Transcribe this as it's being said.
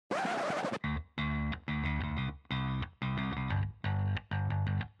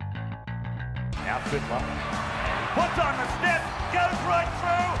Now Fiddler. Puts on the step, goes right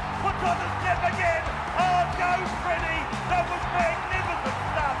through, puts on the step again. Oh, go Freddie, that was magnificent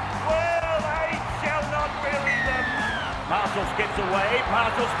stuff. Well, they shall not bury them. Marshall skips away,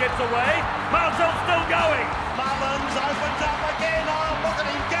 Marshall's still going. Mullins opens up again, oh, look at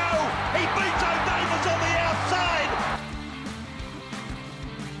him go. He beats O'Davis on the outside.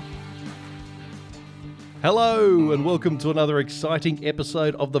 Hello and welcome to another exciting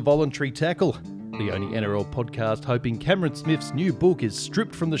episode of The Voluntary Tackle, the only NRL podcast hoping Cameron Smith's new book is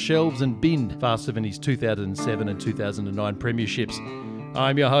stripped from the shelves and binned faster than his 2007 and 2009 premierships.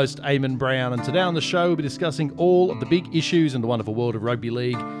 I'm your host, Eamon Brown, and today on the show we'll be discussing all of the big issues in the wonderful world of rugby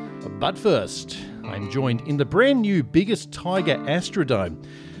league. But first, I'm joined in the brand new Biggest Tiger Astrodome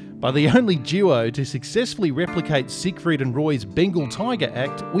by the only duo to successfully replicate Siegfried and Roy's Bengal Tiger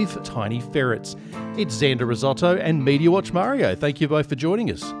act with tiny ferrets. It's Xander Risotto and Media Watch Mario. Thank you both for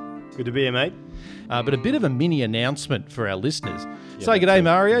joining us. Good to be here, mate. But a bit of a mini announcement for our listeners. Say good day,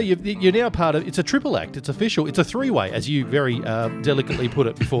 Mario. You're now part of, it's a triple act, it's official, it's a three-way, as you very delicately put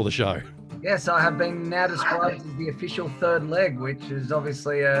it before the show. Yes, I have been now described as the official third leg, which is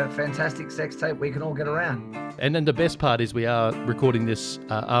obviously a fantastic sex tape we can all get around. And then the best part is we are recording this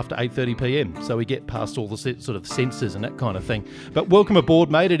after 8:30pm, so we get past all the sort of censors and that kind of thing. But welcome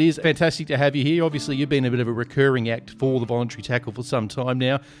aboard, mate. It is fantastic to have you here. Obviously, you've been a bit of a recurring act for the Voluntary Tackle for some time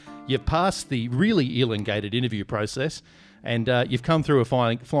now. You've passed the really elongated interview process, and you've come through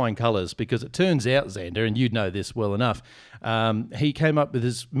flying colours, because it turns out, Xander, and you'd know this well enough, he came up with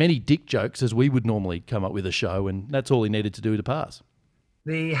as many dick jokes as we would normally come up with a show, and that's all he needed to do to pass.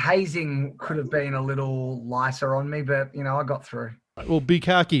 The hazing could have been a little lighter on me, but, I got through. Well,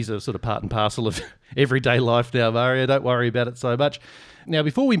 bukakis are sort of part and parcel of everyday life now, Mario. Don't worry about it so much. Now,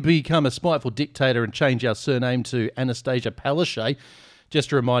 before we become a spiteful dictator and change our surname to Anastasia Palaszczuk,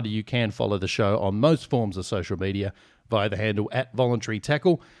 just a reminder, you can follow the show on most forms of social media via the handle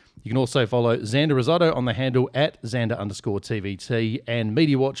 @VoluntaryTackle. You can also follow Xander Risotto on the handle @Xander_TVT and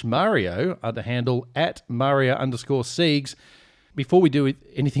Media Watch Mario at the handle @Mario_Siegs. Before we do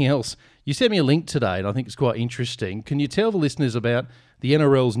anything else, you sent me a link today, and I think it's quite interesting. Can you tell the listeners about the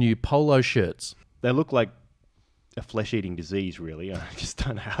NRL's new polo shirts? They look like a flesh-eating disease, really. I just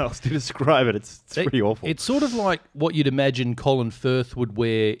don't know how else to describe it. It's pretty awful. It's sort of like what you'd imagine Colin Firth would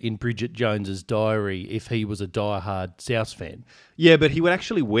wear in Bridget Jones's Diary if he was a die-hard South fan. Yeah, but he would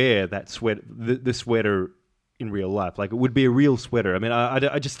actually wear that sweater, the sweater in real life. Like, it would be a real sweater. I mean,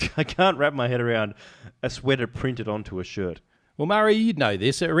 I can't wrap my head around a sweater printed onto a shirt. Well, Murray, you'd know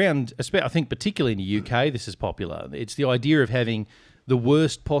this. Around, I think particularly in the UK, this is popular. It's the idea of having the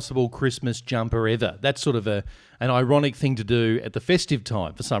worst possible Christmas jumper ever. That's sort of an ironic thing to do at the festive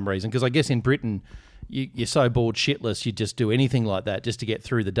time for some reason, because I guess in Britain, you're so bored shitless, you just do anything like that just to get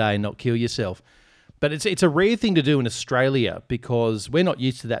through the day and not kill yourself. But it's a rare thing to do in Australia because we're not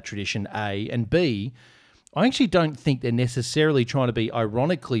used to that tradition, A, and B, I actually don't think they're necessarily trying to be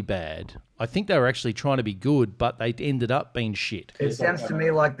ironically bad. I think they were actually trying to be good, but they ended up being shit. It sounds to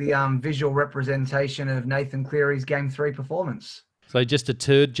me like the visual representation of Nathan Cleary's Game 3 performance. So just a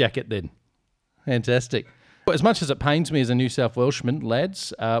turd jacket then. Fantastic. As much as it pains me as a New South Welshman,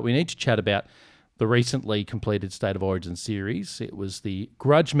 lads, we need to chat about the recently completed State of Origin series. It was the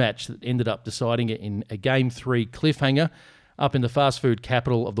grudge match that ended up deciding it in a Game 3 cliffhanger up in the fast food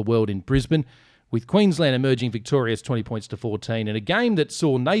capital of the world in Brisbane, with Queensland emerging victorious 20 points to 14 in a game that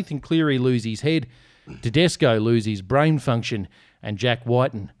saw Nathan Cleary lose his head, Tedesco lose his brain function, and Jack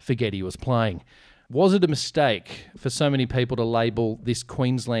Whiten forget he was playing. Was it a mistake for so many people to label this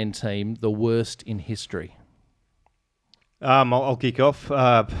Queensland team the worst in history? I'll kick off.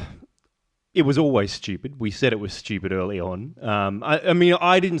 It was always stupid. We said it was stupid early on. I mean,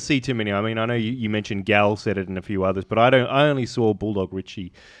 I didn't see too many. I mean, I know you mentioned Gal said it and a few others, but I only saw Bulldog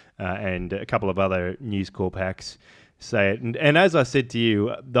Richie and a couple of other News Corp hacks say it. And as I said to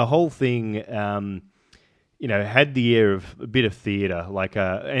you, the whole thing, had the air of a bit of theatre,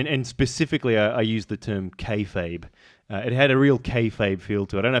 and specifically I used the term kayfabe. It had a real kayfabe feel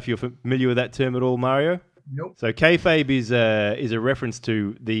to it. I don't know if you're familiar with that term at all, Mario. Nope. So kayfabe is a reference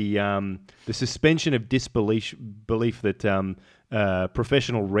to the suspension of disbelief that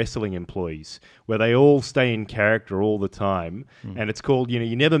professional wrestling employees, where they all stay in character all the time, and it's called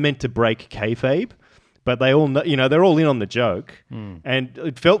you're never meant to break kayfabe, but they all know, they're all in on the joke, and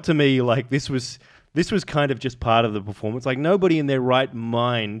it felt to me like this was kind of just part of the performance. Like, nobody in their right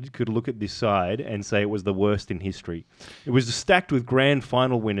mind could look at this side and say it was the worst in history. It was stacked with grand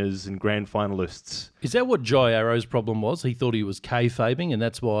final winners and grand finalists. Is that what Jai Arrow's problem was? He thought he was kayfabing, and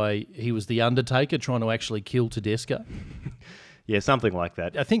that's why he was the Undertaker trying to actually kill Tedesco? Yeah, something like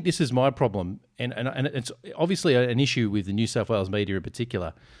that. I think this is my problem, and it's obviously an issue with the New South Wales media in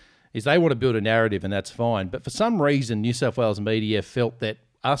particular, is they want to build a narrative, and that's fine. But for some reason, New South Wales media felt that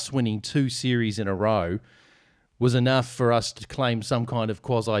us winning 2 series in a row was enough for us to claim some kind of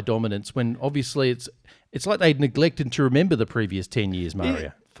quasi-dominance, when obviously it's like they'd neglected to remember the previous 10 years, Mario.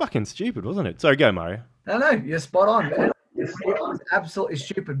 Yeah, fucking stupid, wasn't it? So go, Mario. No, you're spot on, man. It was absolutely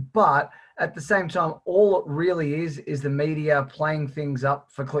stupid, but at the same time, all it really is the media playing things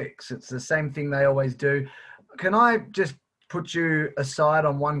up for clicks. It's the same thing they always do. Can I just put you aside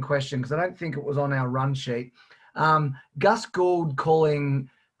on one question, because I don't think it was on our run sheet? Gus Gould calling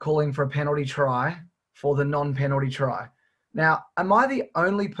for a penalty try for the non-penalty try. Now, am I the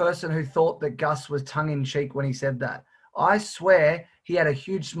only person who thought that Gus was tongue-in-cheek when he said that? I swear he had a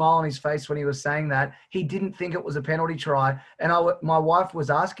huge smile on his face when he was saying that. He didn't think it was a penalty try. And my wife was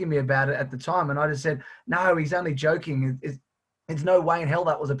asking me about it at the time, and I just said, no, he's only joking. There's no way in hell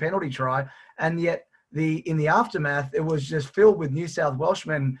that was a penalty try. And yet in the aftermath, it was just filled with New South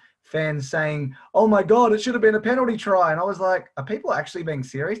Welshmen fans saying, oh my God, it should have been a penalty try. And I was like, are people actually being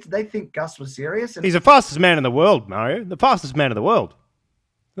serious? Did they think Gus was serious? And he's the fastest man in the world, Mario. The fastest man in the world.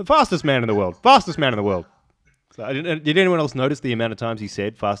 The fastest man in the world. Fastest man in the world. So, did anyone else notice the amount of times he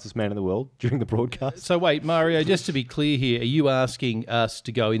said fastest man in the world during the broadcast? So wait, Mario, just to be clear here, are you asking us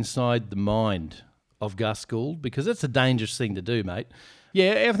to go inside the mind of Gus Gould? Because that's a dangerous thing to do, mate.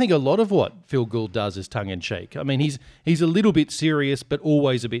 Yeah, I think a lot of what Phil Gould does is tongue-in-cheek. I mean, he's a little bit serious, but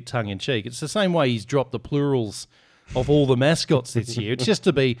always a bit tongue-in-cheek. It's the same way he's dropped the plurals of all the mascots this year. It's just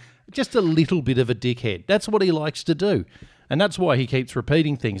to be just a little bit of a dickhead. That's what he likes to do. And that's why he keeps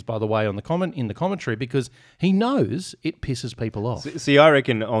repeating things, by the way, in the commentary, because he knows it pisses people off. See, I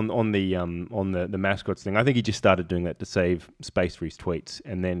reckon on the mascots thing, I think he just started doing that to save space for his tweets,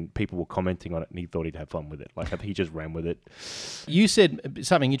 and then people were commenting on it, and he thought he'd have fun with it. Like, he just ran with it. You said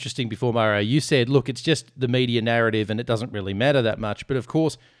something interesting before, Mario. You said, look, it's just the media narrative, and it doesn't really matter that much. But of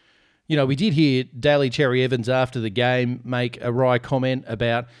course, you know, we did hear Daly Cherry Evans after the game make a wry comment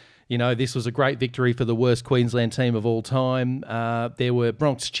about, you know, this was a great victory for the worst Queensland team of all time. There were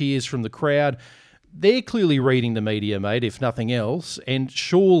Bronx cheers from the crowd. They're clearly reading the media, mate, if nothing else. And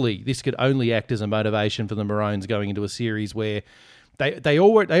surely this could only act as a motivation for the Maroons going into a series where they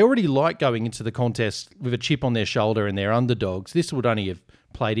already like going into the contest with a chip on their shoulder and they're underdogs. This would only have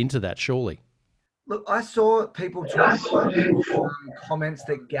played into that, surely. Look, I saw people tweet comments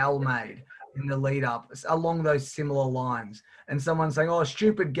that Gal made in the lead up along those similar lines, and someone saying, oh,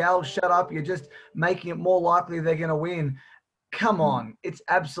 stupid Gal, shut up, you're just making it more likely they're going to win. Come on, it's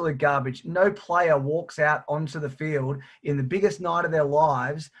absolute garbage. No player walks out onto the field in the biggest night of their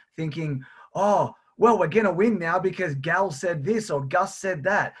lives thinking, oh, well, we're going to win now because Gal said this or Gus said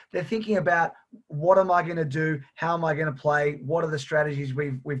that. They're thinking about, what am I going to do? How am I going to play? What are the strategies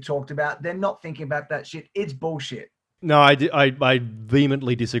we've talked about? They're not thinking about that shit. It's bullshit. No, I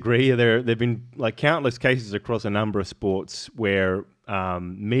vehemently disagree. There have been like countless cases across a number of sports where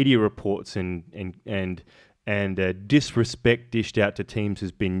media reports and disrespect dished out to teams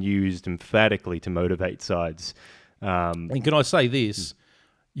has been used emphatically to motivate sides. And can I say this?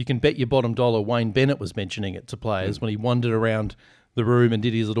 You can bet your bottom dollar Wayne Bennett was mentioning it to players when he wandered around the room and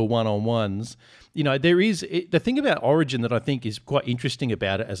did his little one-on-ones. You know, there is the thing about Origin that I think is quite interesting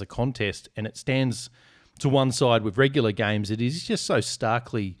about it as a contest, and it stands to one side with regular games. It is just so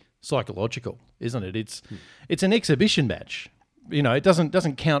starkly psychological, isn't it? It's an exhibition match. You know, it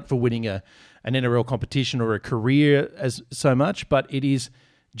doesn't count for winning an NRL competition or a career as so much, but it is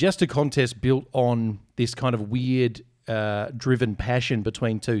just a contest built on this kind of weird driven passion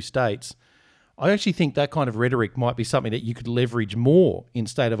between two states. I actually think that kind of rhetoric might be something that you could leverage more in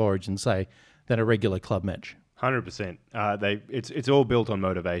State of Origin, say, than a regular club match. 100%. It's all built on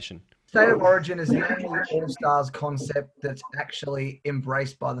motivation. State of Origin is the only All-Stars concept that's actually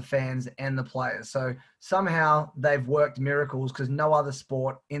embraced by the fans and the players. So somehow they've worked miracles because no other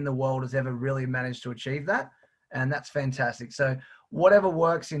sport in the world has ever really managed to achieve that. And that's fantastic. So whatever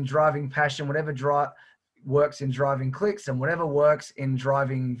works in driving passion, whatever works in driving clicks, and whatever works in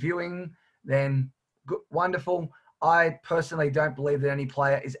driving viewing, then wonderful. I personally don't believe that any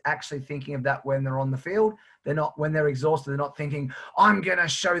player is actually thinking of that when they're on the field. They're not, when they're exhausted, they're not thinking, I'm going to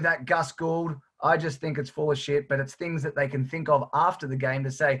show that Gus Gould. I just think it's full of shit, but it's things that they can think of after the game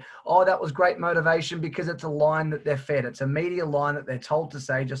to say, oh, that was great motivation, because it's a line that they're fed. It's a media line that they're told to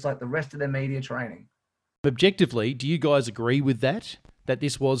say, just like the rest of their media training. Objectively, do you guys agree with that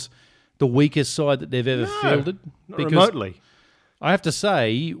this was the weakest side that they've ever fielded? Not remotely. I have to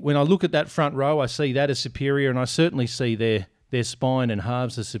say, when I look at that front row, I see that as superior, and I certainly see their their spine and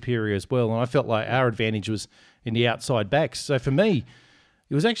halves are superior as well. And I felt like our advantage was in the outside backs. So for me,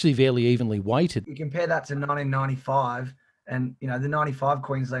 it was actually fairly evenly weighted. You compare that to 1995, and the 95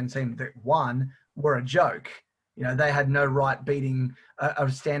 Queensland team that won were a joke. They had no right beating a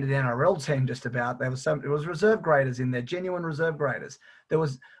standard NRL team. Just about it was reserve graders in there, genuine reserve graders. There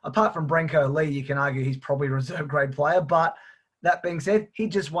was, apart from Brenko Lee, you can argue he's probably a reserve grade player, but that being said, he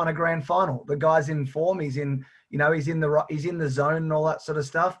just won a grand final. The guy's in form. He's in the zone and all that sort of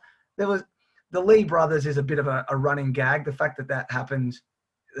stuff. The Lee brothers is a bit of a running gag. The fact that happened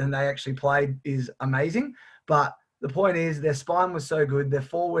and they actually played is amazing. But the point is their spine was so good. Their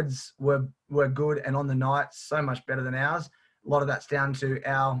forwards were good. And on the night, so much better than ours. A lot of that's down to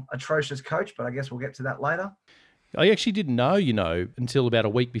our atrocious coach, but I guess we'll get to that later. I actually didn't know, until about a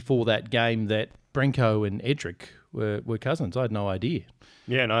week before that game that Brenko and Edric were cousins. I had no idea.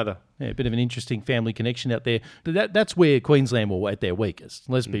 Yeah, neither. Yeah, a bit of an interesting family connection out there. But that's where Queensland were at their weakest.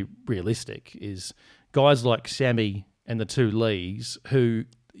 Let's be realistic, is guys like Sammy and the two Lees who,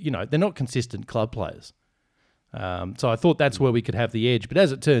 they're not consistent club players. So I thought that's where we could have the edge. But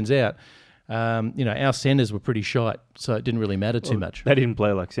as it turns out, our centres were pretty shite, so it didn't really matter too much. They didn't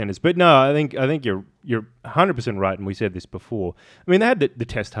play like centres. But no, I think you're 100% right, and we said this before. I mean, they had the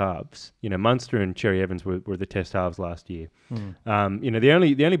test halves. Munster and Cherry Evans were the test halves last year. The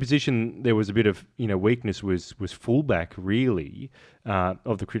only position there was a bit of weakness was fullback, really,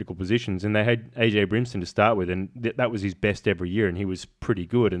 of the critical positions, and they had AJ Brimson to start with, and that was his best every year, and he was pretty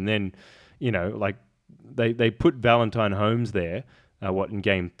good. And then, they put Valentine Holmes there. In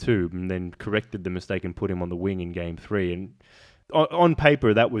game 2, and then corrected the mistake and put him on the wing in game 3. And on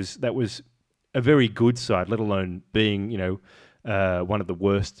paper, that was a very good side, let alone being one of the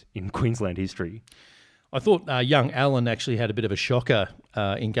worst in Queensland history. I thought young Allen actually had a bit of a shocker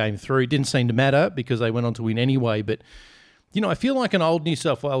in game 3. It didn't seem to matter because they went on to win anyway. But I feel like an old New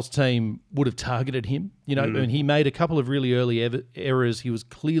South Wales team would have targeted him. And he made a couple of really early errors. He was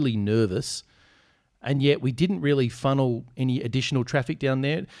clearly nervous. And yet we didn't really funnel any additional traffic down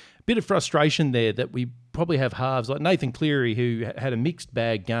there. A bit of frustration there that we probably have halves like Nathan Cleary, who had a mixed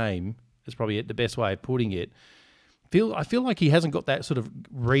bag game, is probably the best way of putting it. I feel like he hasn't got that sort of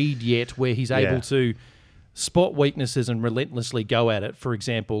read yet where he's able to spot weaknesses and relentlessly go at it, for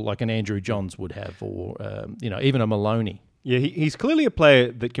example, like an Andrew Johns would have, or even a Maloney. Yeah, he's clearly a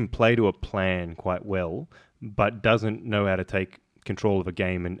player that can play to a plan quite well, but doesn't know how to take control of a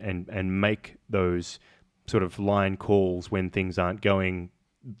game and make those sort of line calls when things aren't going,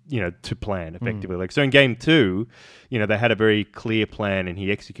 to plan effectively. Like, so in game 2, they had a very clear plan and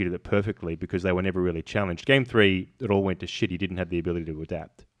he executed it perfectly because they were never really challenged. Game 3, it all went to shit. He didn't have the ability to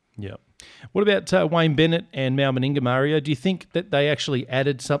adapt. Yeah. What about Wayne Bennett and Mal Meninga, Mario? Do you think that they actually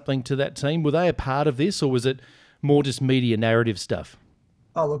added something to that team? Were they a part of this, or was it more just media narrative stuff?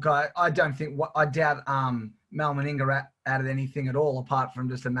 Oh, look, I don't think I doubt Mal Meninga added anything at all apart from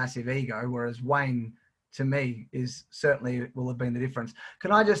just a massive ego, whereas Wayne, to me, will have been the difference.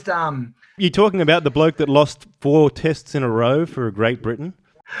 Can I just... You're talking about the bloke that lost 4 tests in a row for Great Britain?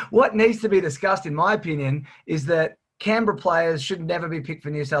 What needs to be discussed, in my opinion, is that Canberra players should never be picked for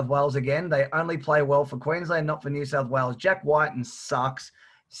New South Wales again. They only play well for Queensland, not for New South Wales. Jack Whiten sucks.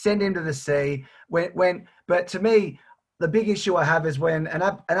 Send him to the sea. But to me... the big issue I have is when an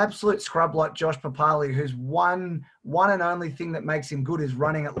absolute scrub like Josh Papali, whose one and only thing that makes him good is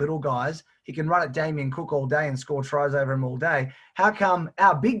running at little guys. He can run at Damien Cook all day and score tries over him all day. How come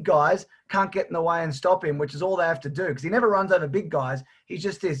our big guys can't get in the way and stop him, which is all they have to do? Because he never runs over big guys. He's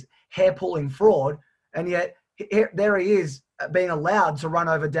just this hair-pulling fraud. And yet there he is being allowed to run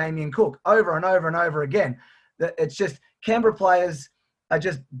over Damien Cook over and over and over again. It's just Canberra players are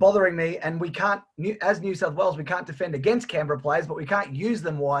just bothering me, and we can't, as New South Wales, we can't defend against Canberra players, but we can't use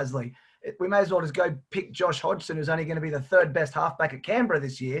them wisely. We may as well just go pick Josh Hodgson, who's only going to be the 3rd best halfback at Canberra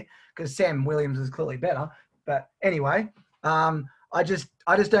this year, because Sam Williams is clearly better. But anyway, I just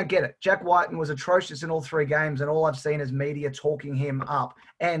don't get it. Jack Whiten was atrocious in all 3 games, and all I've seen is media talking him up.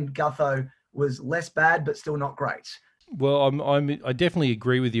 And Gutho was less bad, but still not great. Well, I definitely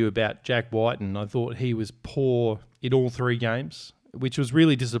agree with you about Jack Whiten. I thought he was poor in all 3 games, which was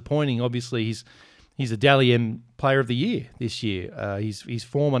really disappointing. Obviously, he's a Dally M Player of the Year this year. His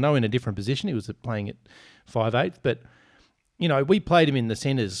form, I know, in a different position. He was playing at 5'8", but we played him in the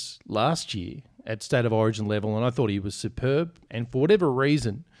centres last year at State of Origin level, and I thought he was superb. And for whatever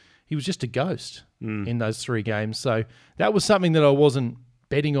reason, he was just a ghost in those 3 games. So that was something that I wasn't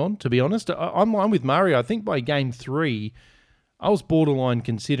betting on, to be honest. I'm with Mario. I think by game 3, I was borderline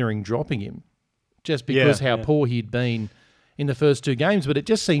considering dropping him just because how poor he'd been in the first 2 games, but it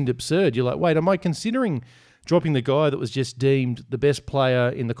just seemed absurd. You're like, wait, am I considering dropping the guy that was just deemed the best player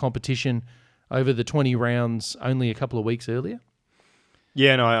in the competition over the 20 rounds only a couple of weeks earlier?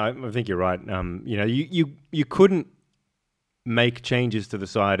 Yeah, no, I think you're right. You couldn't make changes to the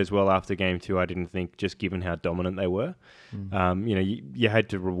side as well after game 2, I didn't think, just given how dominant they were. You had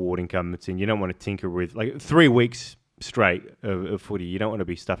to reward incumbency, and you don't want to tinker with, 3 weeks straight of footy. You don't want to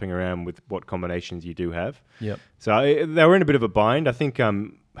be stuffing around with what combinations you do have. Yep. So they were in a bit of a bind. I think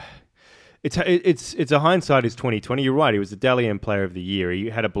it's a hindsight is 2020. You're right. He was the Dally M Player of the Year. He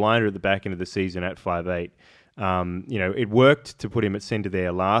had a blinder at the back end of the season at 5'8". It worked to put him at centre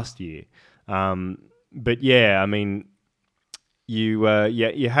there last year. But yeah, I mean, you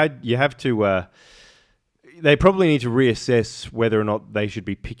have to. They probably need to reassess whether or not they should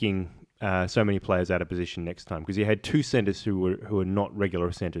be picking so many players out of position next time, because you had 2 centres who were not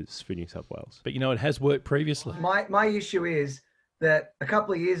regular centres for New South Wales. But it has worked previously. My issue is that a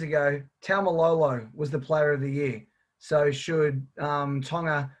couple of years ago, Taumalolo was the Player of the Year. So should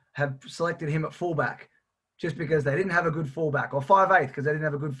Tonga have selected him at fullback just because they didn't have a good fullback, or 5'8" because they didn't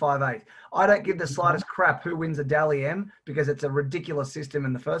have a good 5'8"? I don't give the slightest crap who wins a Dally M, because it's a ridiculous system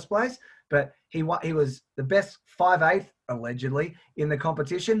in the first place. But he was the best 5'8", allegedly, in the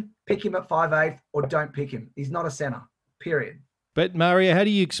competition. Pick him at 5'8", or don't pick him. He's not a centre, period. But Mario, how do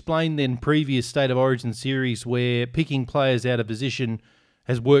you explain then previous State of Origin series where picking players out of position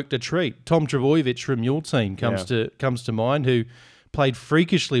has worked a treat? Tom Trbojevic from your team comes to mind, who played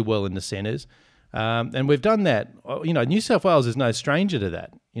freakishly well in the centres. And we've done that. New South Wales is no stranger to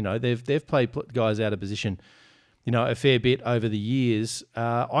that. They've played guys out of position, a fair bit over the years.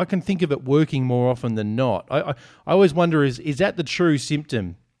 I can think of it working more often than not. I always wonder, is that the true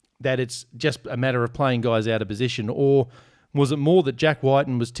symptom, that it's just a matter of playing guys out of position, or was it more that Jack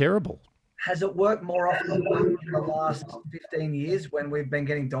Whiten was terrible? Has it worked more often in the last 15 years when we've been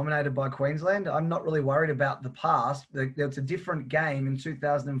getting dominated by Queensland? I'm not really worried about the past. It's a different game in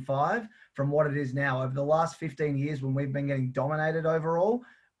 2005 from what it is now. Over the last 15 years when we've been getting dominated overall,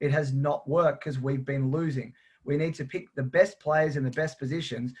 it has not worked because we've been losing. We need to pick the best players in the best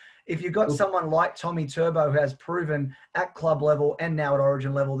positions. If you've got someone like Tommy Turbo, who has proven at club level and now at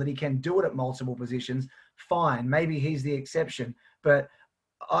Origin level that he can do it at multiple positions, fine. Maybe he's the exception. But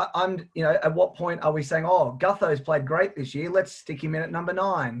at what point are we saying, Gutho's played great this year, let's stick him in at number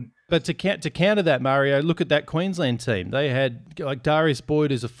 9? But to counter that, Mario, look at that Queensland team. They had Darius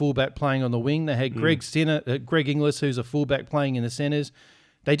Boyd as a fullback playing on the wing. They had Greg Inglis, who's a fullback playing in the centres.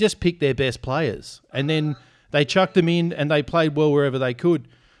 They just picked their best players, and then they chucked them in and they played well wherever they could.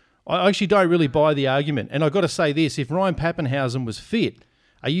 I actually don't really buy the argument. And I've got to say this, if Ryan Pappenhausen was fit,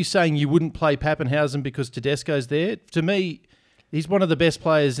 are you saying you wouldn't play Pappenhausen because Tedesco's there? To me, he's one of the best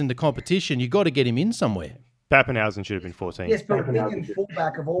players in the competition. You've got to get him in somewhere. Pappenhausen should have been 14. Yes, but wing and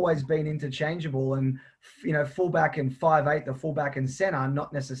fullback have always been interchangeable, and fullback and 5'8", the fullback and centre,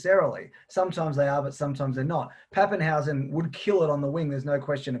 not necessarily. Sometimes they are, but sometimes they're not. Pappenhausen would kill it on the wing. There's no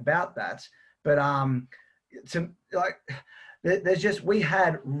question about that. But we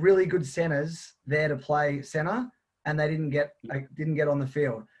had really good centres there to play centre, and they didn't get on the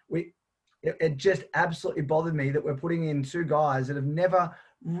field. It just absolutely bothered me that we're putting in 2 guys that have never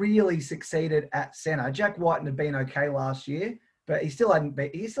really succeeded at centre. Jack Whiten had been okay last year, but he still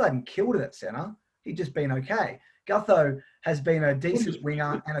hadn't killed it at centre. He'd just been okay. Gutho has been a decent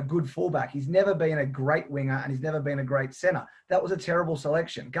winger and a good fullback. He's never been a great winger, and he's never been a great centre. That was a terrible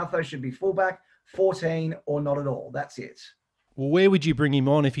selection. Gutho should be fullback, 14, or not at all. That's it. Well, where would you bring him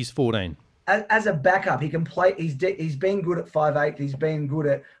on if he's 14? As a backup, he can play. He's been good at 5'8". He's been good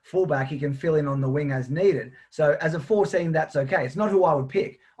at fullback. He can fill in on the wing as needed. So as a 14, that's okay. It's not who I would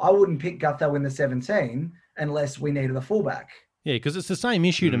pick. I wouldn't pick Gutho in the 17 unless we needed a fullback. Yeah, because it's the same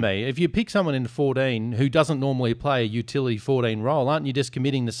issue to me. If you pick someone in 14 who doesn't normally play a utility 14 role, aren't you just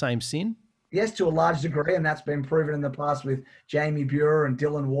committing the same sin? Yes, to a large degree, and that's been proven in the past with Jamie Buhrer and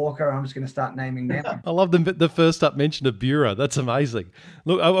Dylan Walker. I'm just going to start naming them. I love the first up mention of Buhrer. That's amazing.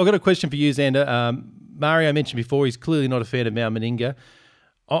 Look, I've got a question for you, Xander. Mario mentioned before he's clearly not a fan of Mal Meninga.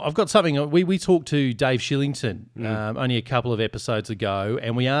 I've got something. We talked to Dave Shillington only a couple of episodes ago,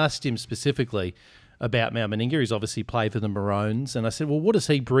 and we asked him specifically about Mal Meninga. He's obviously played for the Maroons. And I said, well, what does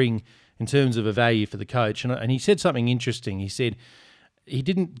he bring in terms of a value for the coach? And he said something interesting. He said he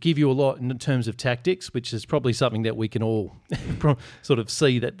didn't give you a lot in terms of tactics, which is probably something that we can all sort of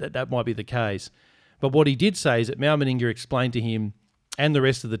see that might be the case. But what he did say is that Mal Meninga explained to him and the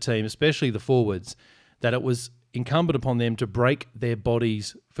rest of the team, especially the forwards, that it was incumbent upon them to break their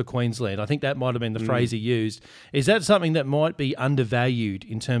bodies for Queensland. I think that might have been the phrase he used. Is that something that might be undervalued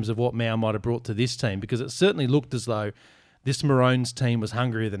in terms of what Mal might have brought to this team? Because it certainly looked as though this Maroons team was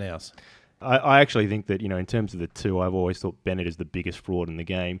hungrier than ours. I actually think that, in terms of the two, I've always thought Bennett is the biggest fraud in the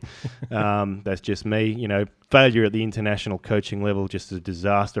game. That's just me. Failure at the international coaching level, just a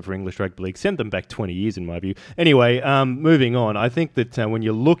disaster for English Rugby League. Send them back 20 years, in my view. Anyway, moving on. I think that when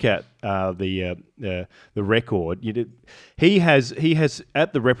you look at the record, he has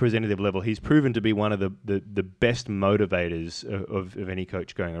at the representative level, he's proven to be one of the best motivators of any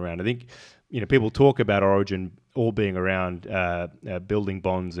coach going around. I think people talk about Origin all being around building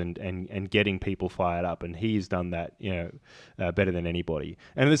bonds and getting people fired up, and he's done that better than anybody.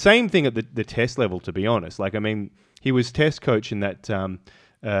 And the same thing at the test level, to be honest. He was test coach in that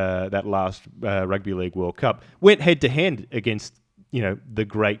last Rugby League World Cup. Went head to hand against the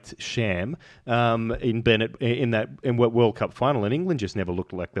great Sham in Bennett in World Cup final, and England just never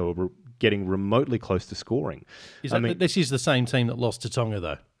looked like they were getting remotely close to scoring. This is the same team that lost to Tonga,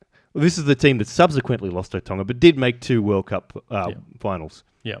 though. Well, this is the team that subsequently lost to Tonga, but did make 2 World Cup finals.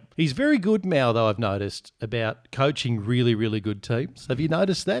 Yeah. He's very good, Mao, though, I've noticed, about coaching really, really good teams. Have you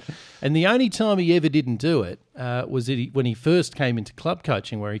noticed that? And the only time he ever didn't do it was when he first came into club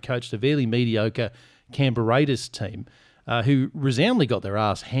coaching, where he coached a fairly mediocre Canberra Raiders team who resoundingly got their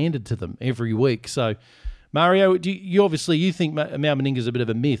ass handed to them every week. So, Mario, you think Mao Meninga's a bit of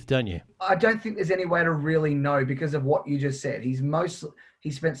a myth, don't you? I don't think there's any way to really know because of what you just said. He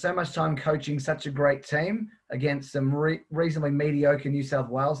spent so much time coaching such a great team against some reasonably mediocre New South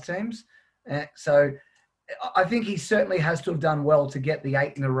Wales teams. So I think he certainly has to have done well to get the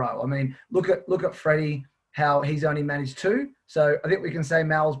 8 in a row. I mean, look at Freddie, how he's only managed 2. So I think we can say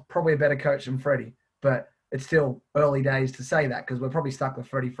Mal's probably a better coach than Freddie, but it's still early days to say that because we're probably stuck with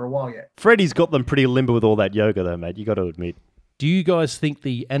Freddie for a while yet. Freddie's got them pretty limber with all that yoga, though, mate. You got to admit. Do you guys think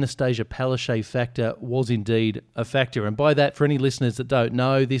the Anastasia Palaszczuk factor was indeed a factor? And by that, for any listeners that don't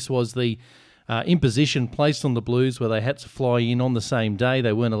know, this was the imposition placed on the Blues where they had to fly in on the same day.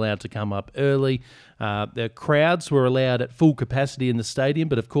 They weren't allowed to come up early. The crowds were allowed at full capacity in the stadium,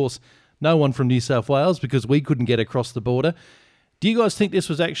 but of course, no one from New South Wales because we couldn't get across the border. Do you guys think this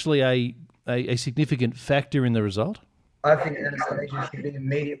was actually a significant factor in the result? I think Anastasia should be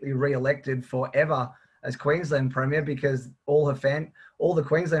immediately re-elected forever as Queensland Premier because all the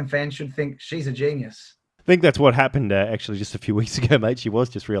Queensland fans should think she's a genius. I think that's what happened actually just a few weeks ago, mate. She was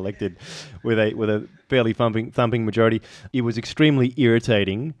just re-elected with a fairly thumping majority. It was extremely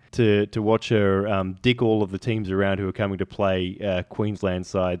irritating to watch her dick all of the teams around who are coming to play Queensland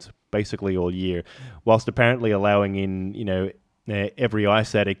sides basically all year, whilst apparently allowing in, every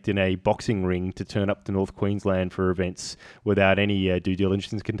ice addict in a boxing ring to turn up to North Queensland for events without any due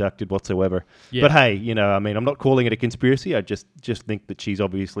diligence conducted whatsoever. Yeah. But hey, I'm not calling it a conspiracy. I just think that she's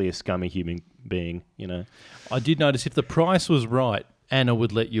obviously a scummy human being, I did notice if the price was right, Anna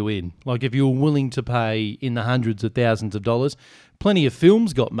would let you in. Like if you were willing to pay in the hundreds of thousands of dollars. Plenty of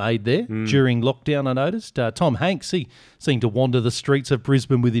films got made there during lockdown, I noticed. Tom Hanks, he seemed to wander the streets of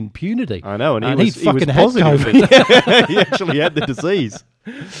Brisbane with impunity. I know, and he was positive. He actually had the disease.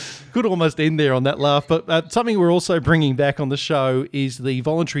 Could almost end there on that laugh. But something we're also bringing back on the show is the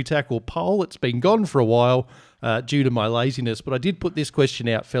voluntary tackle poll. It's been gone for a while due to my laziness, but I did put this question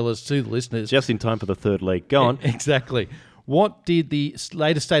out, fellas, to the listeners. Just in time for the third leg. Go on. Exactly. What did the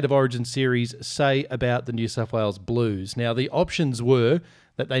latest State of Origin series say about the New South Wales Blues? Now, the options were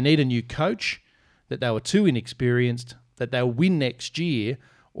that they need a new coach, that they were too inexperienced, that they'll win next year,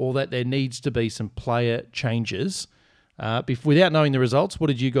 or that there needs to be some player changes. Without knowing the results, what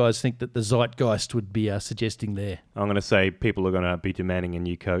did you guys think that the zeitgeist would be suggesting there? I'm going to say people are going to be demanding a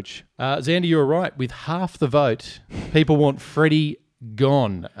new coach. Xander, you're right. With half the vote, people want Freddie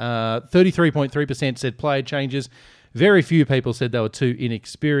gone. 33.3% said player changes. Very few people said they were too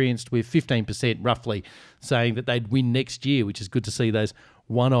inexperienced, with 15% roughly saying that they'd win next year, which is good to see those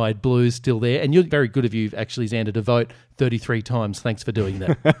one-eyed Blues still there. And you're very good of you, actually, Xander, to vote 33 times. Thanks for doing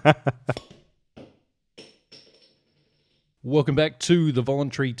that. Welcome back to the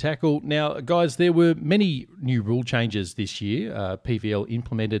voluntary tackle. Now, guys, there were many new rule changes this year. PVL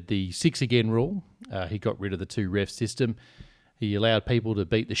implemented the 6 again rule. He got rid of the 2 ref system. He allowed people to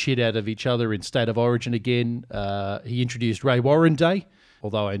beat the shit out of each other in State of Origin again. He introduced Ray Warren Day,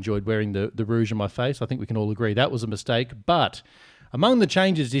 although I enjoyed wearing the rouge on my face. I think we can all agree that was a mistake. But among the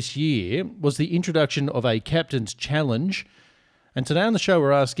changes this year was the introduction of a captain's challenge. And today on the show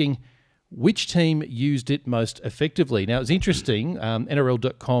we're asking, which team used it most effectively? Now, it's interesting.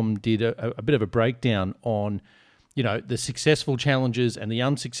 NRL.com did a bit of a breakdown on the successful challenges and the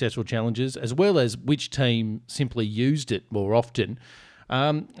unsuccessful challenges, as well as which team simply used it more often.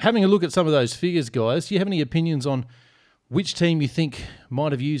 Having a look at some of those figures, guys, do you have any opinions on which team you think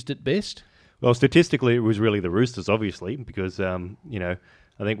might have used it best? Well, statistically, it was really the Roosters, obviously, because,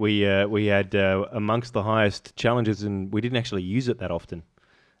 I think we had amongst the highest challenges, and we didn't actually use it that often.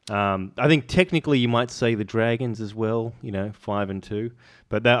 I think technically you might say the Dragons as well, 5 and 2,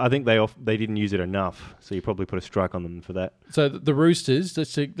 but I think they didn't use it enough, so you probably put a strike on them for that. So the Roosters,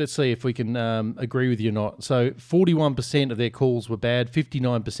 let's see if we can agree with you or not. So 41% of their calls were bad,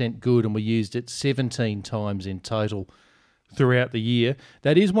 59% good, and we used it 17 times in total throughout the year.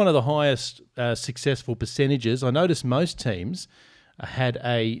 That is one of the highest successful percentages. I noticed most teams had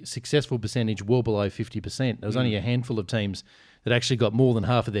a successful percentage well below 50%. There was only a handful of teams that actually got more than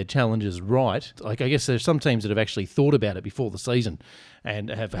half of their challenges right. Like, I guess there's some teams that have actually thought about it before the season and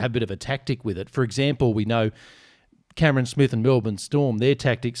have a bit of a tactic with it. For example, we know Cameron Smith and Melbourne Storm, their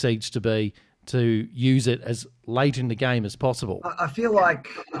tactic seems to be to use it as late in the game as possible. I feel like,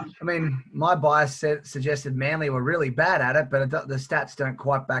 my bias suggested Manly were really bad at it, but the stats don't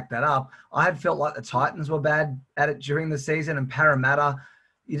quite back that up. I had felt like the Titans were bad at it during the season, and Parramatta,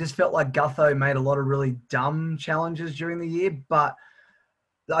 you just felt like Gutho made a lot of really dumb challenges during the year, but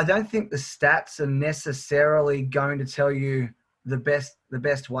I don't think the stats are necessarily going to tell you the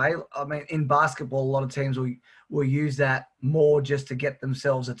best way. I mean, in basketball, a lot of teams will use that more just to get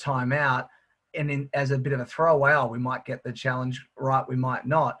themselves a timeout, and as a bit of a throwaway, we might get the challenge right, we might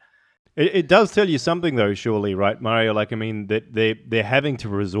not. It does tell you something, though, surely, right, Mario? That they're having to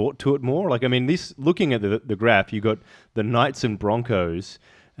resort to it more. This, looking at the graph, you got the Knights and Broncos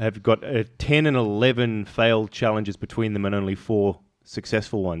have got 10 and 11 failed challenges between them and only 4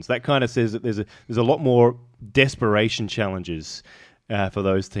 successful ones. That kind of says that there's a lot more desperation challenges for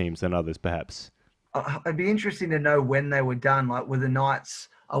those teams than others, perhaps. It'd be interesting to know when they were done. Like with the Knights,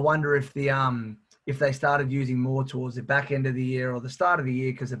 I wonder if if they started using more towards the back end of the year or the start of the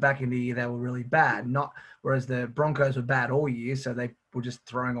year, because the back end of the year they were really bad. Whereas the Broncos were bad all year, so they were just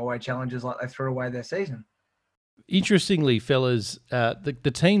throwing away challenges like they threw away their season. Interestingly, fellas,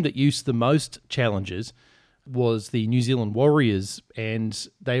 the team that used the most challenges was the New Zealand Warriors, and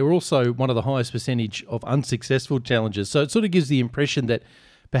they were also one of the highest percentage of unsuccessful challenges. So it sort of gives the impression that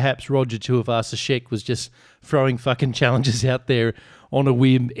perhaps Roger Tuivasa-Sheck was just throwing fucking challenges out there on a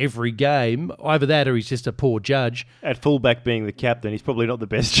whim every game. Either that or he's just a poor judge. At fullback being the captain, he's probably not the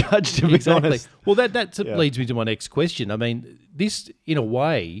best judge, to be honest. Well, that leads me to my next question. I mean, this, in a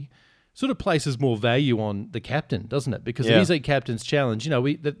way, sort of places more value on the captain, doesn't it? Because it is a captain's challenge.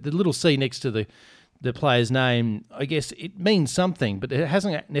 The little C next to the player's name, I guess it means something, but it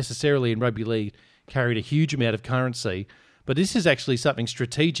hasn't necessarily in rugby league carried a huge amount of currency. But this is actually something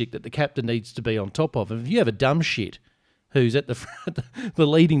strategic that the captain needs to be on top of. And if you have a dumb shit who's at the front, the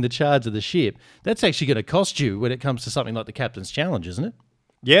leading the charge of the ship, that's actually going to cost you when it comes to something like the captain's challenge, isn't it?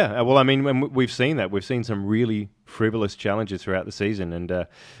 Yeah, well, we've seen that. We've seen some really frivolous challenges throughout the season, and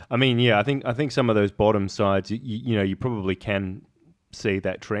I think some of those bottom sides, you probably can see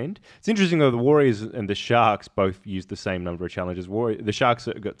that trend. It's interesting though, the Warriors and the Sharks both used the same number of challenges. The Sharks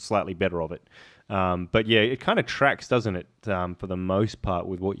got slightly better of it, but yeah, it kind of tracks, doesn't it, for the most part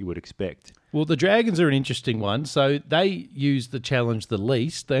with what you would expect. Well, the Dragons are an interesting one. So they used the challenge the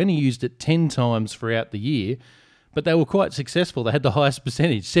least. They only used it 10 times throughout the year, but they were quite successful. They had the highest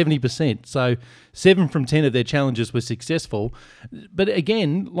percentage, 70%. So 7 from 10 of their challenges were successful. But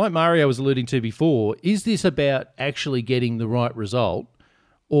again, like Mario was alluding to before, is this about actually getting the right result,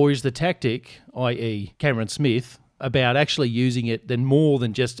 or is the tactic, i.e. Cameron Smith, about actually using it then more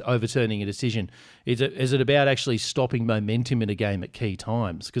than just overturning a decision? Is it about actually stopping momentum in a game at key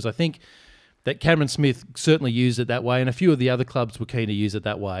times? Because I think that Cameron Smith certainly used it that way, and a few of the other clubs were keen to use it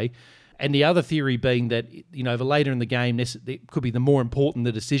that way. And the other theory being that, the later in the game, it could be the more important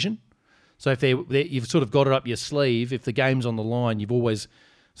the decision. So if you've sort of got it up your sleeve, if the game's on the line, you've always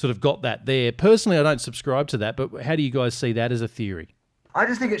sort of got that there. Personally, I don't subscribe to that, but how do you guys see that as a theory? I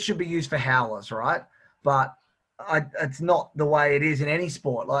just think it should be used for howlers, right? But it's not the way it is in any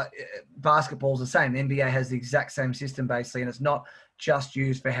sport. Like basketball's the same. The NBA has the exact same system basically, and it's not just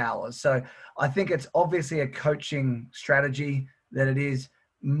used for howlers. So I think it's obviously a coaching strategy that it is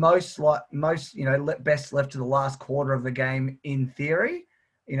most best left to the last quarter of the game in theory,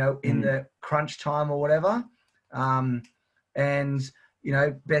 in the crunch time or whatever.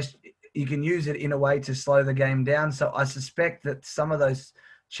 Best you can use it in a way to slow the game down. So I suspect that some of those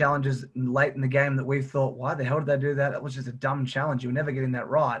challenges late in the game that we've thought, why the hell did they do that? That was just a dumb challenge. You're never getting that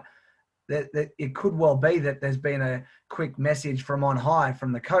right. That it could well be that there's been a quick message from on high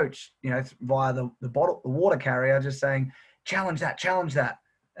from the coach, via the water carrier, just saying, challenge that.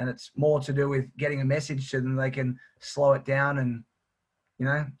 And it's more to do with getting a message to them. They can slow it down. And,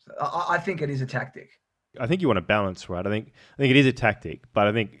 I think it is a tactic. I think you want to balance, right? I think it is a tactic, but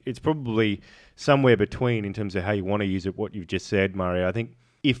I think it's probably somewhere between in terms of how you want to use it, what you've just said, Mario. I think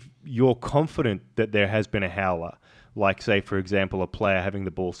if you're confident that there has been a howler, like, say, for example, a player having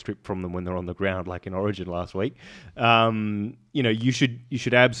the ball stripped from them when they're on the ground, like in Origin last week, you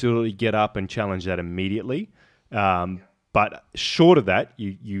should absolutely get up and challenge that immediately. But short of that,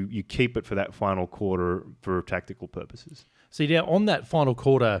 you keep it for that final quarter for tactical purposes. See, now on that final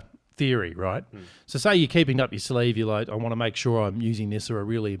quarter theory, right? So say you're keeping up your sleeve, you're like, I want to make sure I'm using this for a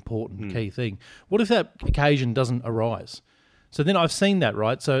really important key thing. What if that occasion doesn't arise? So then I've seen that,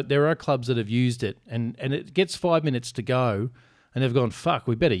 right? So there are clubs that have used it and it gets 5 minutes to go and they've gone, fuck,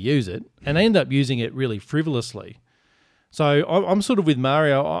 we better use it. And they end up using it really frivolously. So I'm sort of with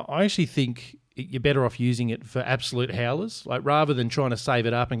Mario. I actually think you're better off using it for absolute howlers, like rather than trying to save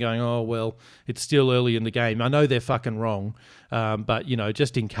it up and going, oh, well, it's still early in the game. I know they're fucking wrong, but,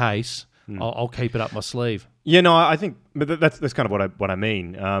 just in case, I'll keep it up my sleeve. Yeah, no, I think but that's kind of what I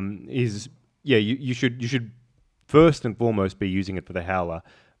mean. You should first and foremost be using it for the howler,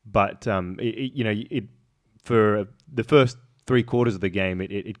 but for the first 3/4 of the game,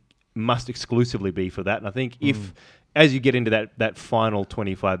 it must exclusively be for that. And I think if as you get into that final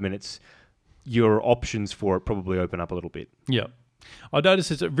 25 minutes, your options for it probably open up a little bit. Yeah. I noticed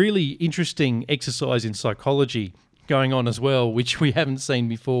there's a really interesting exercise in psychology going on as well, which we haven't seen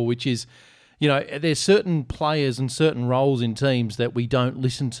before, which is, there's certain players and certain roles in teams that we don't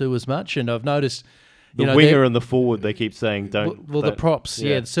listen to as much. And I've noticed... The winger and the forward, they keep saying, don't... Well, the props,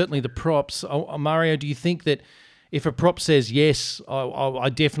 certainly the props. Mario, do you think that if a prop says, yes, I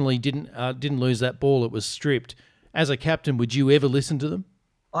definitely didn't lose that ball, it was stripped, as a captain, would you ever listen to them?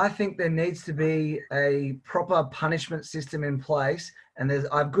 I think there needs to be a proper punishment system in place, and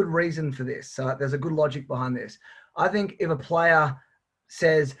I have good reason for this. So there's a good logic behind this. I think if a player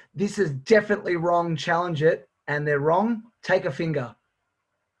says, this is definitely wrong, challenge it, and they're wrong, take a finger.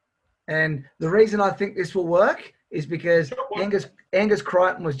 And the reason I think this will work is because Angus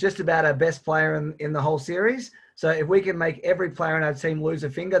Crichton was just about our best player in the whole series. So if we can make every player in our team lose a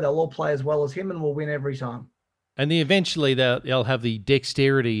finger, they'll all play as well as him and we'll win every time. And then eventually they'll have the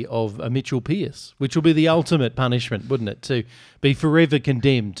dexterity of a Mitchell Pearce, which will be the ultimate punishment, wouldn't it? To be forever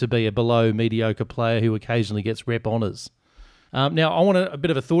condemned to be a below mediocre player who occasionally gets rep honours. Now, I want a bit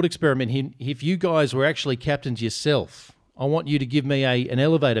of a thought experiment here. If you guys were actually captains yourself, I want you to give me an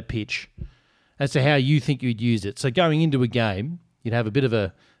elevator pitch as to how you think you'd use it. So going into a game, you'd have a bit of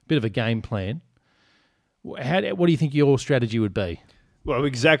a game plan. What do you think your strategy would be? Well,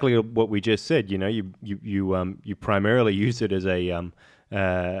 exactly what we just said. You primarily use it as a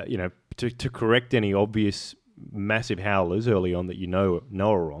to correct any obvious massive howlers early on that you know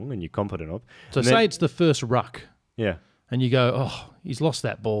are wrong and you're confident of. So say it's the first ruck. Yeah. And you go, oh, he's lost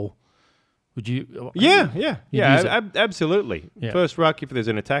that ball. Would you? Yeah, absolutely. Yeah. First ruck, if there's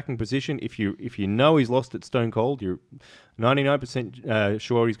an attacking position, if you know he's lost it stone cold, you're 99%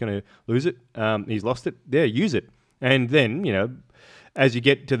 sure he's going to lose it. He's lost it. Yeah, use it. And then as you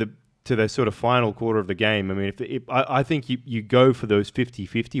get to the sort of final quarter of the game, I mean, I think you go for those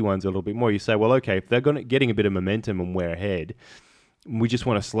 50-50 ones a little bit more. You say, well, okay, if they're getting a bit of momentum and we're ahead, we just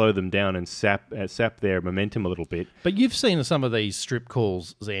want to slow them down and sap their momentum a little bit. But you've seen some of these strip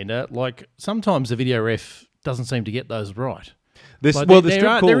calls, Xander. Like sometimes the video ref doesn't seem to get those right.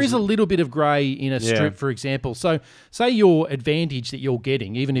 There is a little bit of grey in a strip, for example. So say your advantage that you're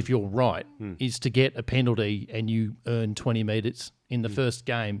getting, even if you're right, is to get a penalty and you earn 20 metres in the first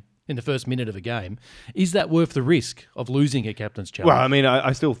game, in the first minute of a game. Is that worth the risk of losing a captain's challenge? Well, I mean,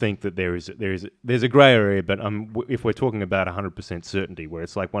 I still think that there's a grey area, but if we're talking about 100% certainty, where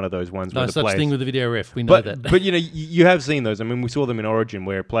it's like one of those ones where the such players... thing with the video ref. We know that. But you have seen those. I mean, we saw them in Origin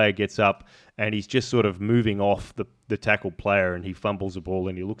where a player gets up and he's just sort of moving off the tackled player and he fumbles the ball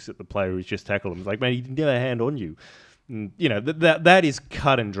and he looks at the player who's just tackled him. It's like, man, he didn't have a hand on you. And, that is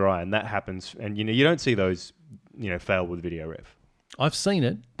cut and dry, and that happens. And you don't see those fail with video ref. I've seen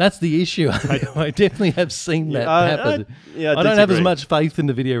it. That's the issue. I definitely have seen that happen. I don't have as much faith in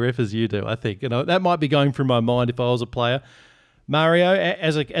the video ref as you do, I think. That might be going through my mind if I was a player. Mario,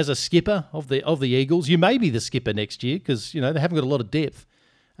 as a skipper of the Eagles, you may be the skipper next year because, they haven't got a lot of depth.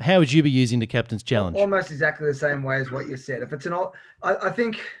 How would you be using the captain's challenge? Almost exactly the same way as what you said. If it's I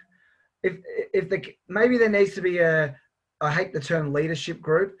think maybe there needs to be I hate the term leadership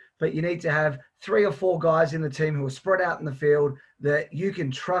group, but you need to have 3 or 4 guys in the team who are spread out in the field that you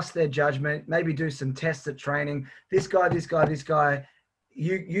can trust their judgment, maybe do some tests at training. This guy,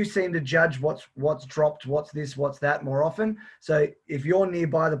 you seem to judge what's dropped, what's this, what's that more often. So if you're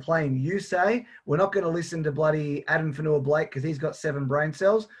nearby the plane, you say, we're not going to listen to bloody Adam Fanua-Blake because he's got 7 brain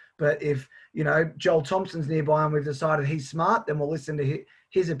cells. But if, Joel Thompson's nearby and we've decided he's smart, then we'll listen to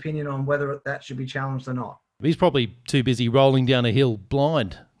his opinion on whether that should be challenged or not. He's probably too busy rolling down a hill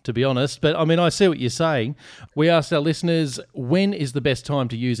blind, to be honest. But, I mean, I see what you're saying. We asked our listeners, when is the best time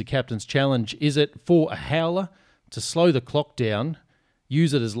to use a captain's challenge? Is it for a howler, to slow the clock down,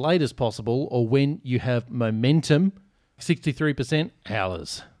 use it as late as possible, or when you have momentum? 63%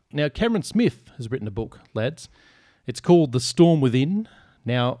 howlers. Now, Cameron Smith has written a book, lads. It's called The Storm Within.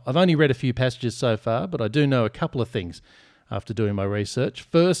 Now, I've only read a few passages so far, but I do know a couple of things after doing my research.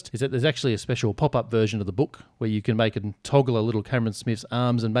 First is that there's actually a special pop-up version of the book where you can make and toggle a little Cameron Smith's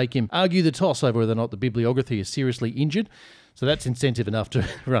arms and make him argue the toss over whether or not the bibliography is seriously injured. So that's incentive enough to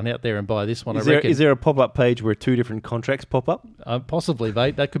run out there and buy this one, I reckon. Is there a pop-up page where 2 different contracts pop up? Possibly,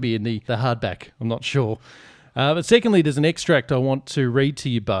 mate. That could be in the hardback. I'm not sure. But secondly, there's an extract I want to read to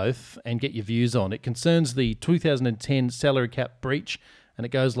you both and get your views on. It concerns the 2010 salary cap breach, and it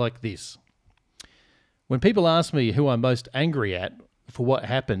goes like this. When people ask me who I'm most angry at for what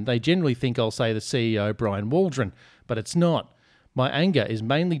happened, they generally think I'll say the CEO, Brian Waldron, but it's not. My anger is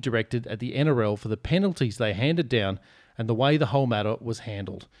mainly directed at the NRL for the penalties they handed down and the way the whole matter was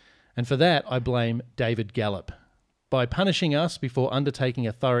handled. And for that, I blame David Gallop. By punishing us before undertaking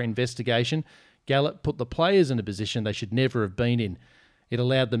a thorough investigation, Gallop put the players in a position they should never have been in. It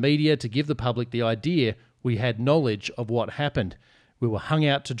allowed the media to give the public the idea we had knowledge of what happened. We were hung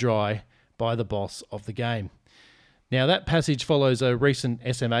out to dry by the boss of the game. Now, that passage follows a recent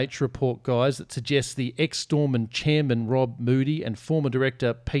SMH report, guys, that suggests the ex-Storm chairman Rob Moody and former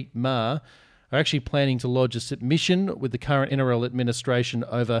director Pete Maher are actually planning to lodge a submission with the current NRL administration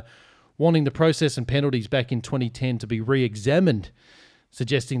over wanting the process and penalties back in 2010 to be re-examined,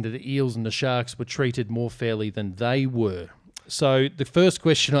 suggesting that the Eels and the Sharks were treated more fairly than they were. So the first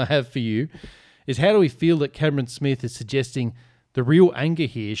question I have for you is, how do we feel that Cameron Smith is suggesting the real anger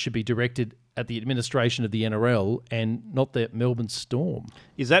here should be directed at the administration of the NRL and not the Melbourne Storm?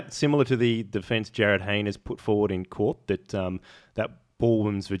 Is that similar to the defence Jared Hayne has put forward in court, that that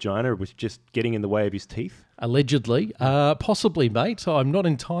Baldwin's vagina was just getting in the way of his teeth? Allegedly. Possibly, mate. I'm not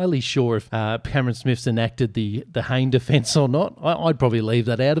entirely sure if Cameron Smith's enacted the Hayne defence or not. I'd probably leave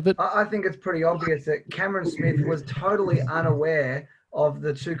that out of it. I think it's pretty obvious that Cameron Smith was totally unaware of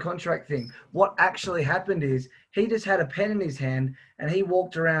the 2 contract thing. What actually happened is he just had a pen in his hand and he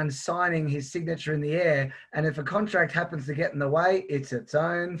walked around signing his signature in the air. And if a contract happens to get in the way, it's its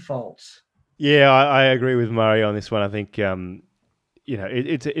own fault. Yeah, I agree with Murray on this one. I think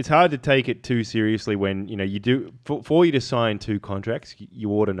it's hard to take it too seriously when you do for you to sign 2 contracts. You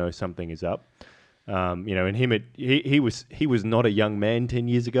ought to know something is up. And he was not a young man 10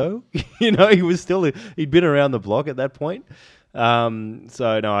 years ago. He was still he'd been around the block at that point.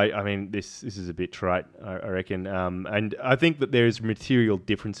 So no, I mean this is a bit trite, I reckon. And I think that there's material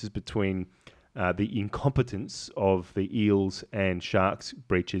differences between the incompetence of the Eels and Sharks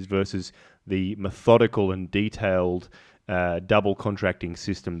breaches versus the methodical and detailed double contracting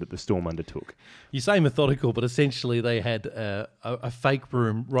system that the Storm undertook. You say methodical, but essentially they had a fake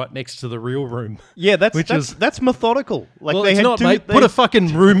room right next to the real room. Yeah, that's methodical. Like, well, they had mate. Put a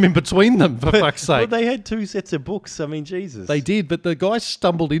fucking room in between them, for fuck's sake. Well, they had 2 sets of books. I mean, Jesus. They did, but the guy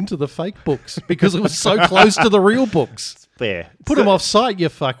stumbled into the fake books because it was so close to the real books. It's fair. Put them off site, you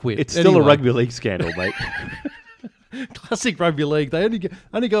fuckwit. It's still a rugby league scandal, mate. Classic rugby league. They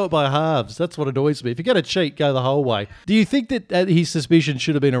only go it by halves. That's what annoys me. If you're going to cheat, go the whole way. Do you think that his suspicion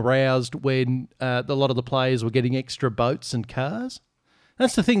should have been aroused when a lot of the players were getting extra boats and cars?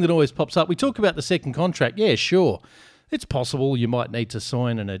 That's the thing that always pops up. We talk about the second contract. Yeah, sure. It's possible you might need to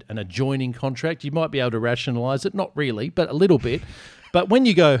sign an adjoining contract. You might be able to rationalise it. Not really, but a little bit. But when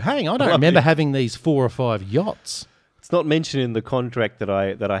you go, hang, I don't remember having these 4 or 5 yachts. It's not mentioned in the contract that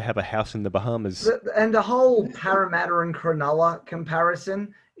I have a house in the Bahamas. And the whole Parramatta and Cronulla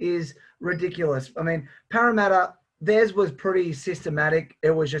comparison is ridiculous. I mean, Parramatta, theirs was pretty systematic. It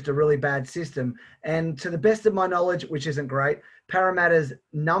was just a really bad system. And to the best of my knowledge, which isn't great, Parramatta's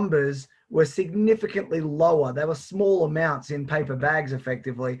numbers were significantly lower. They were small amounts in paper bags,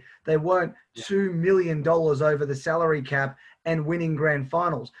 effectively. They weren't $2 million over the salary cap and winning grand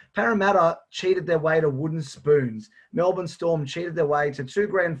finals. Parramatta cheated their way to wooden spoons. Melbourne Storm cheated their way to 2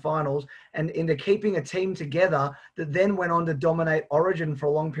 grand finals and into keeping a team together that then went on to dominate Origin for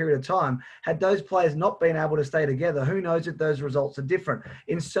a long period of time. Had those players not been able to stay together, who knows if those results are different.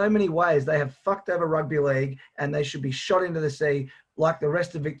 In so many ways, they have fucked over rugby league and they should be shot into the sea like the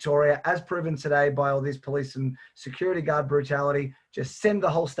rest of Victoria, as proven today by all this police and security guard brutality. Just send the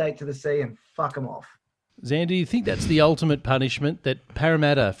whole state to the sea and fuck them off. Xander, do you think that's the ultimate punishment, that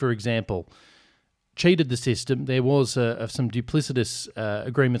Parramatta, for example, cheated the system? There was some duplicitous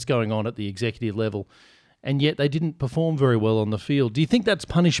agreements going on at the executive level, and yet they didn't perform very well on the field. Do you think that's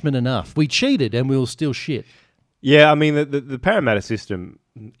punishment enough? We cheated and we were still shit. Yeah, I mean, the Parramatta system,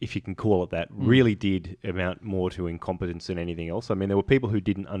 if you can call it that, really did amount more to incompetence than anything else. I mean, there were people who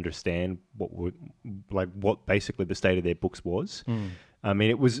didn't understand what basically the state of their books was. I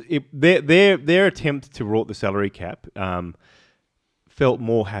mean, their attempt to rort the salary cap felt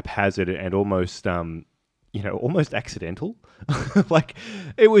more haphazard and almost almost accidental. Like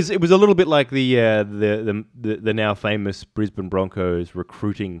it was a little bit like the now famous Brisbane Broncos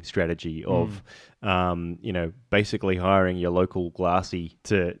recruiting strategy of basically hiring your local glassy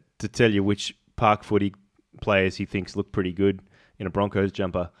to tell you which park footy players he thinks look pretty good in a Broncos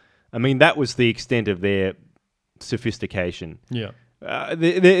jumper. I mean, that was the extent of their sophistication. Yeah.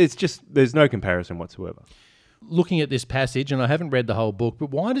 It's just, there's no comparison whatsoever. Looking at this passage, and I haven't read the whole book,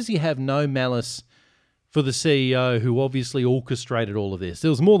 but why does he have no malice for the CEO who obviously orchestrated all of this? There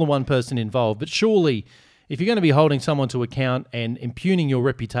was more than one person involved, but surely if you're going to be holding someone to account and impugning your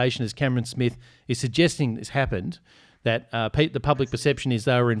reputation, as Cameron Smith is suggesting this happened, that the public perception is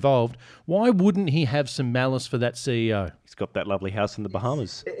they were involved, why wouldn't he have some malice for that CEO? He's got that lovely house in the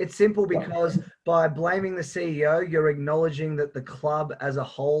Bahamas. It's simple, because by blaming the CEO, you're acknowledging that the club as a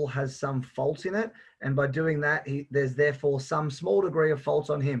whole has some fault in it. And by doing that, there's therefore some small degree of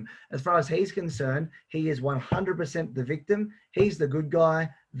fault on him. As far as he's concerned, he is 100% the victim. He's the good guy.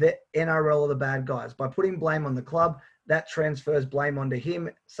 The NRL are the bad guys. By putting blame on the club, that transfers blame onto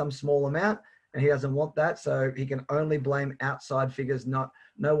him, some small amount. And he doesn't want that, so he can only blame outside figures, no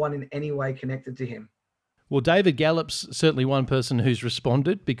one in any way connected to him. Well, David Gallup's certainly one person who's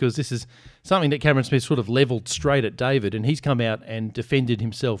responded, because this is something that Cameron Smith sort of levelled straight at David, and he's come out and defended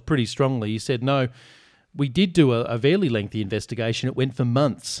himself pretty strongly. He said, no, we did do a fairly lengthy investigation. It went for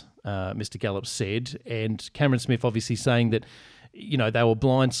months, Mr. Gallup said, and Cameron Smith obviously saying that they were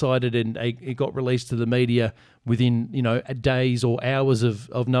blindsided and it got released to the media within, days or hours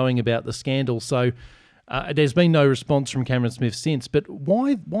of knowing about the scandal. So there's been no response from Cameron Smith since. But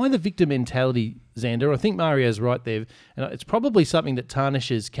why the victim mentality, Xander? I think Mario's right there. And it's probably something that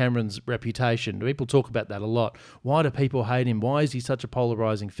tarnishes Cameron's reputation. People talk about that a lot. Why do people hate him? Why is he such a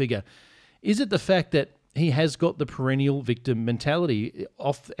polarising figure? Is it the fact that he has got the perennial victim mentality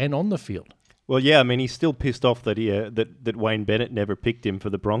off and on the field? Well, yeah, I mean, he's still pissed off that that Wayne Bennett never picked him for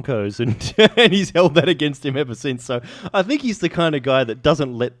the Broncos, and and he's held that against him ever since. So I think he's the kind of guy that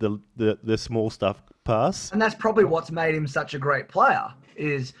doesn't let the small stuff pass. And that's probably what's made him such a great player,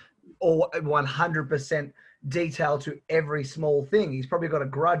 is all 100% detail to every small thing. He's probably got a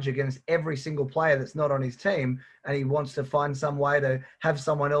grudge against every single player that's not on his team, and he wants to find some way to have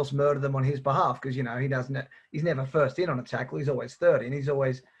someone else murder them on his behalf, because he's never first in on a tackle. He's always third in. He's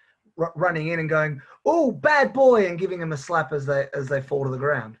always running in and going, "Oh, bad boy," and giving him a slap as they fall to the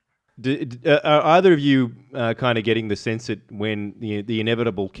ground. Are either of you kind of getting the sense that when the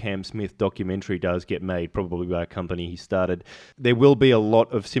inevitable Cam Smith documentary does get made, probably by a company he started, there will be a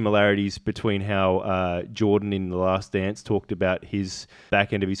lot of similarities between how Jordan in The Last Dance talked about his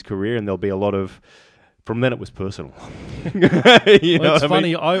back end of his career, and there'll be a lot of, from then it was personal. It's funny.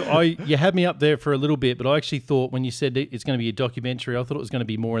 You had me up there for a little bit, but I actually thought when you said it's going to be a documentary, I thought it was going to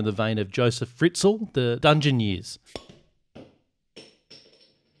be more in the vein of Joseph Fritzl, the Dungeon Years.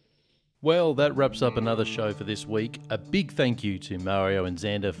 Well, that wraps up another show for this week. A big thank you to Mario and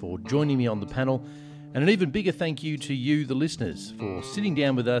Xander for joining me on the panel, and an even bigger thank you to you, the listeners, for sitting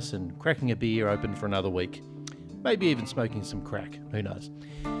down with us and cracking a beer open for another week. Maybe even smoking some crack, who knows.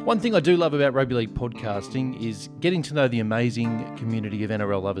 One thing I do love about Rugby League podcasting is getting to know the amazing community of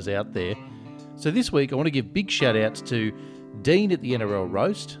NRL lovers out there. So this week I want to give big shout outs to Dean at the NRL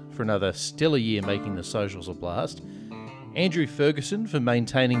Roast for another stellar year making the socials a blast, Andrew Ferguson for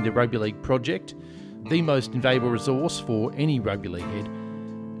maintaining the Rugby League project, the most invaluable resource for any Rugby League head,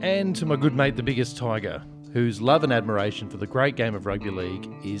 and to my good mate the Biggest Tiger, whose love and admiration for the great game of Rugby League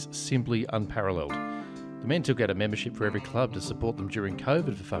is simply unparalleled. The men took out a membership for every club to support them during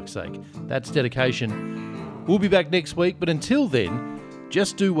COVID, for fuck's sake. That's dedication. We'll be back next week, but until then,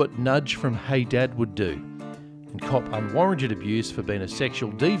 just do what Nudge from Hey Dad would do and cop unwarranted abuse for being a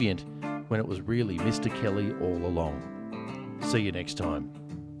sexual deviant when it was really Mr. Kelly all along. See you next time.